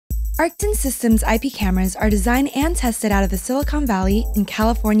Arktan Systems IP cameras are designed and tested out of the Silicon Valley in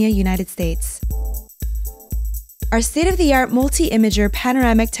California, United States. Our state-of-the-art multi-imager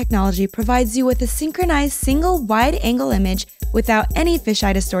panoramic technology provides you with a synchronized single wide-angle image without any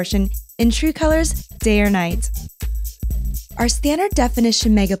fisheye distortion in true colors, day or night. Our standard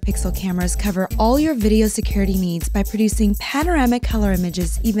definition megapixel cameras cover all your video security needs by producing panoramic color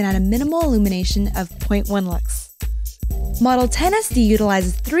images even at a minimal illumination of 0.1 lux. Model 10SD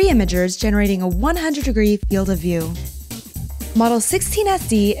utilizes 3 imagers generating a 100-degree field of view. Model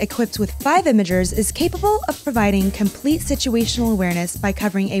 16SD, equipped with 5 imagers, is capable of providing complete situational awareness by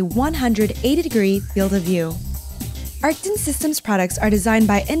covering a 180-degree field of view. Arktan Systems products are designed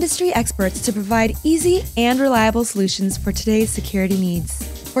by industry experts to provide easy and reliable solutions for today's security needs.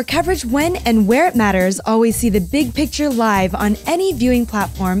 For coverage when and where it matters, always see the big picture live on any viewing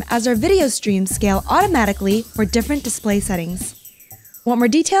platform as our video streams scale automatically for different display settings. Want more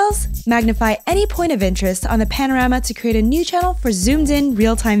details? Magnify any point of interest on the panorama to create a new channel for zoomed-in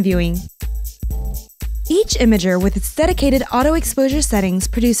real-time viewing. Each imager with its dedicated auto exposure settings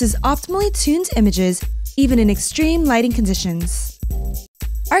produces optimally tuned images even in extreme lighting conditions.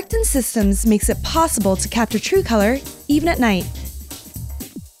 Arktan Systems makes it possible to capture true color even at night.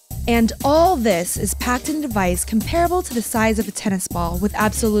 And all this is packed in a device comparable to the size of a tennis ball with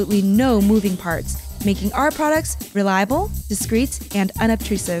absolutely no moving parts, making our products reliable, discreet, and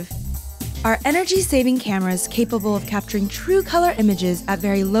unobtrusive. Our energy-saving cameras, capable of capturing true color images at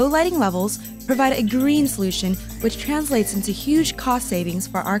very low lighting levels, provide a green solution which translates into huge cost savings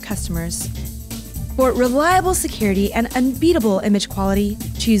for our customers. For reliable security and unbeatable image quality,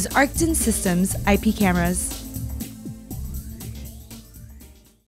 choose Arktan Systems IP cameras.